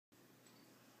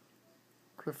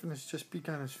Griffin has just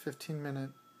begun his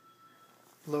 15-minute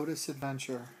Lotus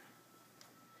adventure.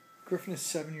 Griffin is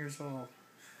 7 years old.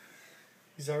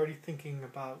 He's already thinking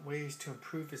about ways to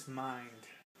improve his mind.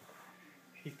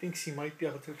 He thinks he might be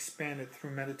able to expand it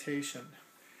through meditation.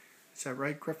 Is that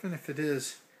right, Griffin? If it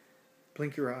is,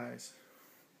 blink your eyes.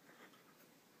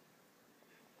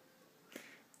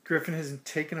 Griffin has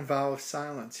taken a vow of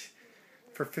silence.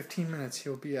 For 15 minutes, he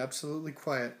will be absolutely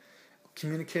quiet,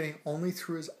 communicating only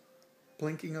through his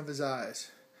blinking of his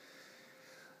eyes.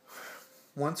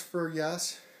 Once for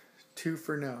yes, two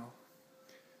for no.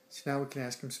 So now we can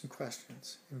ask him some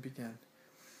questions and begin.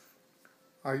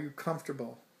 Are you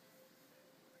comfortable?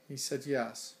 He said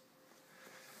yes.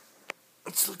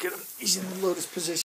 Let's look at him. He's in the lotus position.